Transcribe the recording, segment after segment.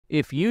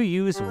If you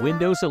use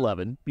Windows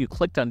 11, you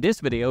clicked on this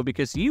video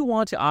because you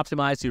want to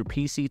optimize your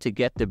PC to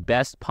get the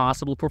best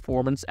possible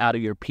performance out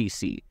of your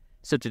PC.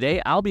 So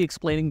today I'll be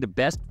explaining the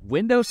best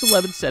Windows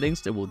 11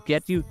 settings that will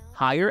get you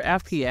higher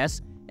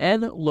FPS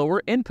and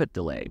lower input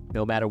delay.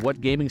 No matter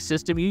what gaming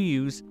system you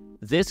use,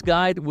 this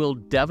guide will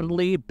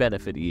definitely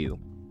benefit you.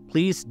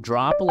 Please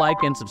drop a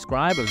like and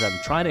subscribe as I'm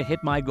trying to hit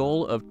my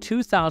goal of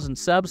 2,000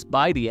 subs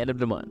by the end of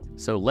the month.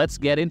 So let's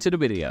get into the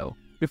video.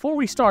 Before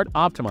we start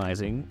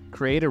optimizing,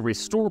 create a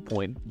restore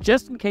point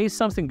just in case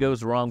something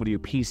goes wrong with your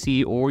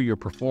PC or your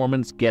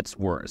performance gets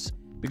worse.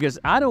 Because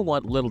I don't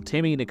want little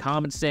Timmy in the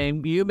comments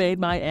saying, "You made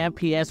my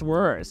FPS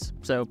worse."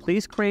 So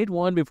please create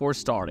one before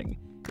starting.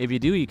 If you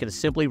do, you can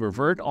simply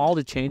revert all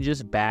the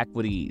changes back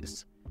with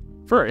ease.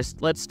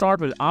 First, let's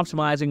start with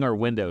optimizing our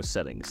Windows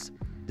settings.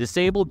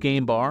 Disable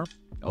Game Bar,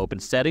 open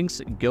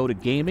Settings, go to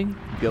Gaming,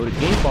 go to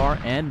Game Bar,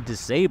 and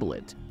disable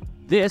it.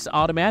 This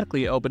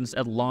automatically opens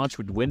at launch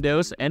with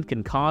Windows and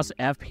can cause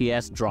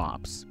FPS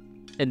drops.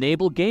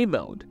 Enable Game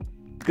Mode.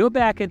 Go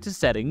back into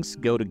Settings,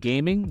 go to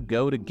Gaming,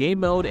 go to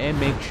Game Mode, and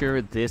make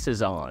sure this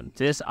is on.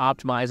 This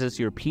optimizes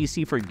your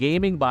PC for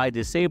gaming by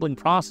disabling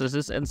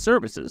processes and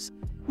services,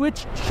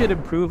 which should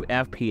improve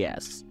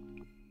FPS.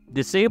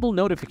 Disable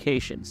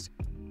Notifications.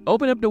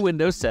 Open up the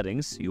Windows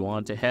settings. You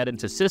want to head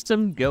into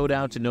System, go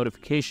down to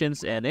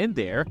Notifications, and in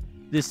there,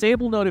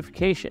 disable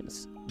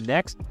notifications.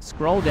 Next,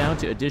 scroll down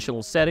to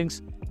Additional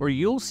Settings, where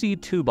you'll see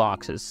two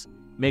boxes.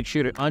 Make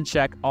sure to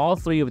uncheck all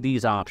three of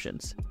these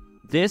options.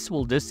 This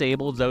will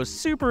disable those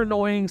super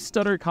annoying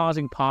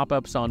stutter-causing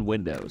pop-ups on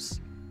Windows.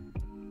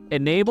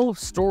 Enable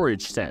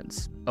Storage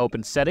Sense.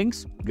 Open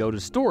Settings, go to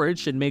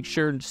Storage, and make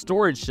sure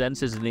Storage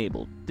Sense is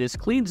enabled. This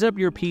cleans up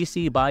your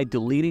PC by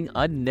deleting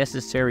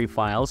unnecessary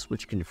files,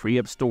 which can free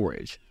up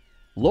storage.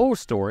 Low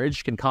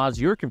storage can cause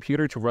your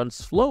computer to run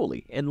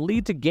slowly and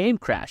lead to game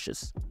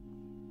crashes.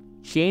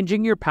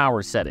 Changing your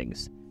power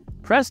settings.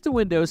 Press the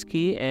Windows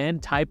key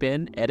and type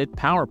in Edit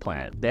Power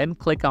Plan, then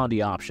click on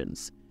the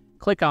options.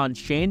 Click on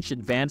Change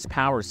Advanced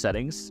Power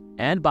Settings,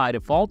 and by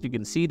default you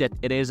can see that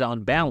it is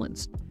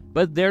unbalanced.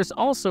 But there's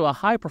also a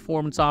high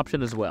performance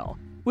option as well,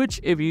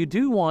 which if you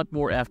do want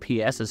more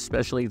FPS,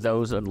 especially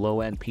those on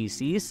low-end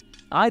PCs,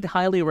 I'd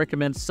highly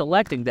recommend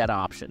selecting that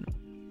option.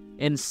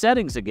 In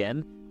Settings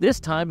again, this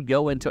time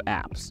go into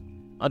Apps.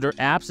 Under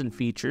Apps and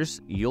Features,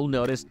 you'll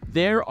notice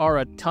there are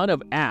a ton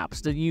of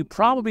apps that you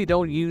probably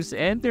don't use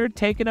and they're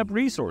taking up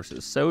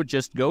resources, so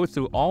just go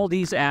through all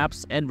these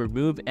apps and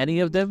remove any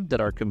of them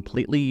that are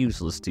completely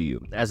useless to you,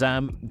 as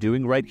I'm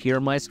doing right here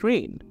on my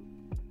screen.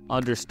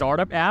 Under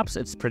Startup Apps,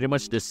 it's pretty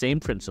much the same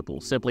principle.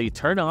 Simply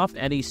turn off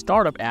any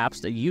startup apps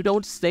that you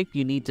don't think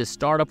you need to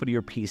start up with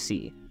your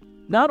PC.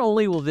 Not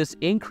only will this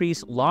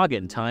increase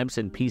login times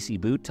and PC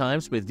boot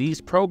times, but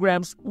these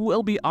programs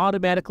will be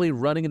automatically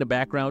running in the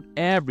background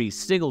every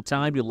single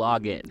time you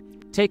log in,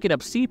 taking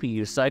up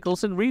CPU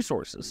cycles and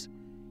resources.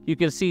 You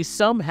can see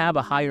some have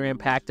a higher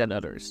impact than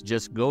others.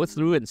 Just go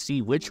through and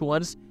see which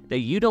ones that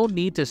you don't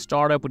need to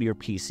start up with your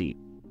PC.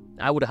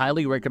 I would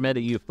highly recommend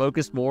that you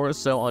focus more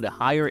so on the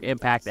higher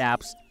impact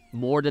apps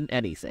more than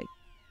anything.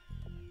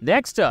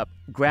 Next up,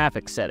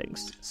 graphics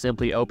settings.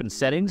 Simply open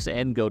Settings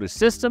and go to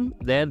System,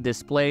 then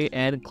Display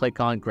and click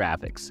on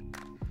Graphics.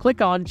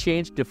 Click on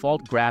Change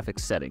Default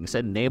Graphics Settings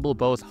and enable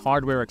both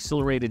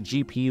hardware-accelerated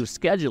GPU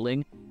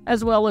scheduling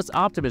as well as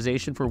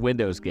optimization for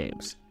Windows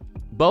games.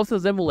 Both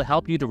of them will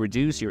help you to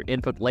reduce your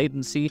input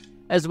latency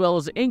as well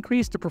as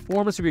increase the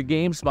performance of your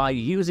games by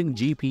using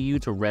GPU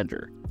to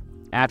render.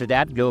 After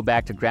that, go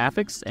back to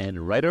Graphics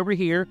and right over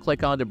here,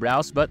 click on the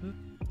Browse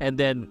button and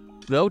then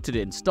go to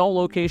the install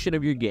location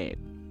of your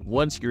game.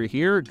 Once you're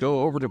here,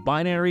 go over to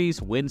Binaries,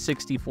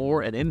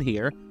 Win64, and in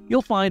here,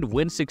 you'll find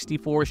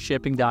Win64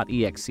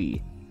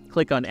 shipping.exe.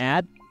 Click on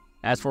Add.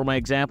 As for my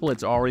example,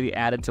 it's already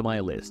added to my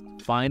list.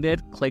 Find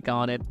it, click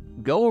on it,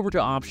 go over to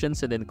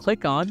Options, and then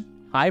click on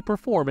High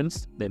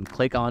Performance, then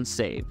click on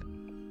Save.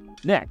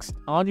 Next,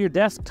 on your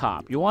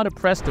desktop, you want to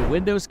press the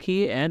Windows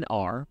key and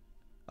R.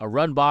 A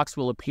run box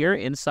will appear.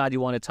 Inside, you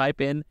want to type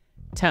in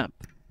temp.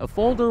 A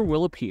folder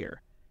will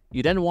appear.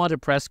 You then want to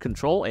press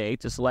Ctrl-A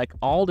to select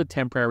all the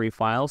temporary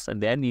files,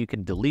 and then you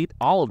can delete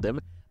all of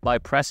them by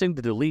pressing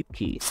the Delete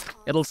key.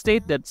 It'll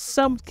state that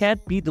some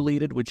can't be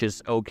deleted, which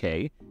is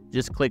okay.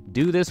 Just click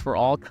Do this for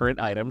all current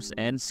items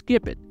and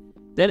skip it.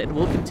 Then it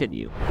will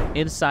continue.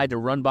 Inside the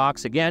run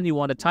box, again, you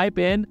want to type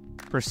in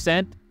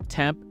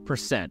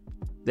 %temp%,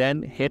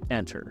 then hit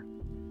Enter.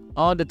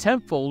 On the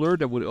temp folder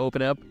that would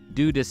open up,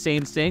 do the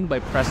same thing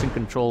by pressing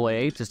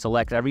Ctrl-A to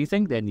select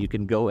everything. Then you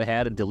can go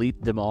ahead and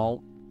delete them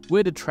all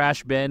with a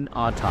trash bin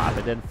on top,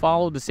 and then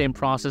follow the same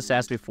process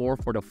as before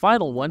for the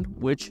final one,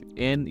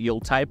 you'll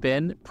type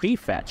in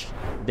prefetch,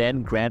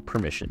 then grant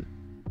permission.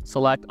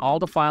 Select all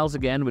the files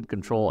again with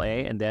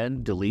Ctrl-A and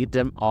then delete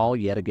them all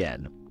yet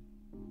again.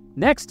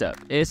 Next up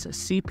is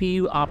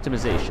CPU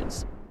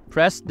optimizations.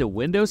 Press the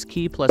Windows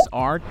key plus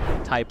R,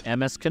 type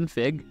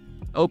msconfig,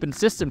 open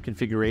System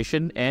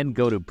Configuration, and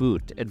go to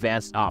Boot,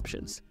 Advanced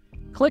Options.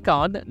 Click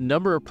on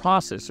Number of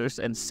Processors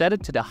and set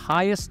it to the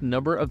highest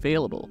number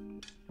available.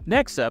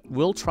 Next up,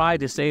 we'll try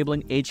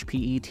disabling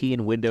HPET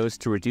in Windows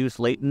to reduce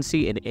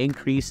latency and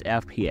increase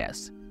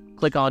FPS.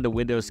 Click on the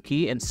Windows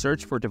key and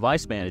search for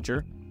Device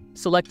Manager.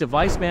 Select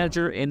Device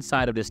Manager.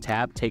 Inside of this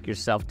tab, take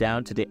yourself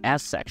down to the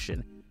S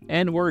section,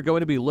 and we're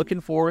going to be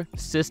looking for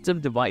System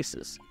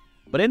Devices.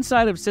 But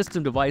inside of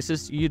System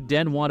Devices, you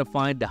then want to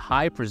find the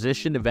High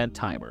Precision Event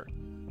Timer.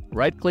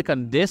 Right-click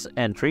on this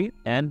entry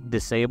and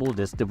disable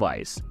this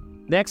device.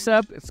 Next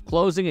up, it's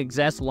closing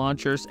Access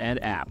launchers and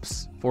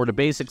apps. For the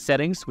basic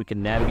settings, we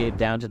can navigate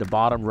down to the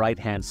bottom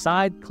right-hand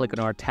side, click on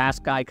our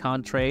task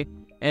icon tray,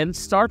 and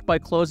start by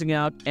closing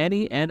out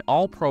any and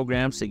all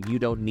programs that you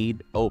don't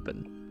need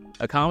open.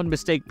 A common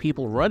mistake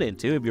people run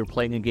into if you're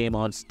playing a game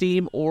on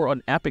Steam or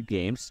on Epic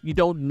Games, you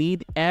don't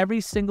need every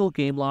single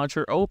game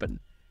launcher open.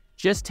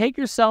 Just take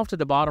yourself to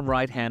the bottom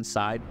right-hand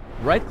side,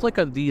 right-click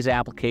on these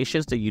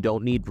applications that you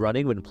don't need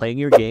running when playing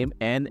your game,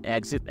 and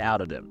exit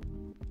out of them.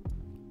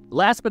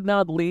 Last but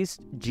not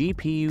least,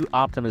 GPU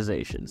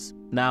optimizations.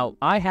 Now,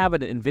 I have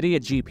an NVIDIA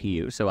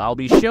GPU, so I'll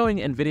be showing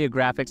NVIDIA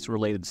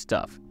graphics-related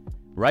stuff.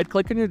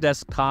 Right-click on your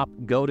desktop,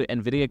 go to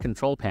NVIDIA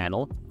Control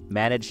Panel,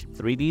 manage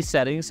 3D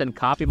settings, and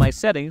copy my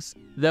settings,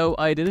 though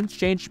I didn't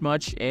change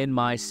much in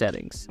my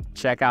settings.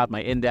 Check out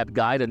my in-depth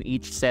guide on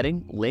each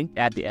setting, linked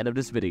at the end of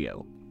this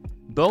video.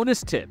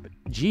 Bonus tip,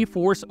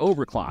 GeForce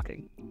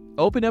overclocking.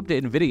 Open up the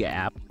NVIDIA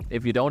app.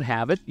 If you don't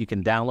have it, you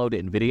can download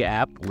the NVIDIA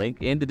app,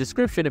 link in the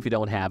description if you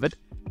don't have it.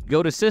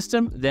 Go to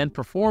System, then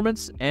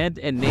Performance, and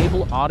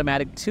enable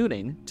automatic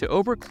tuning to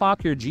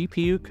overclock your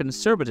GPU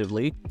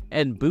conservatively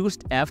and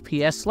boost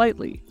FPS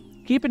slightly.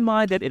 Keep in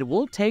mind that it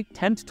will take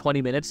 10 to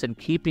 20 minutes in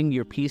keeping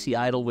your PC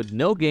idle with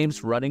no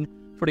games running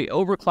for the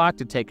overclock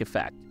to take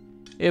effect.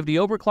 If the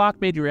overclock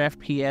made your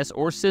FPS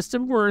or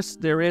system worse,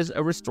 there is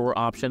a restore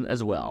option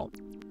as well.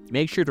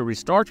 Make sure to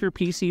restart your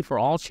PC for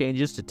all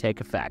changes to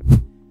take effect.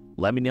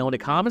 Let me know in the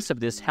comments if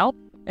this helped,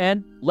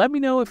 and let me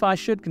know if I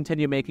should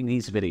continue making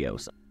these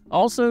videos.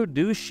 Also,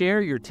 do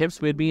share your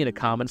tips with me in the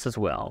comments as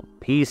well.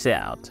 Peace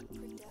out.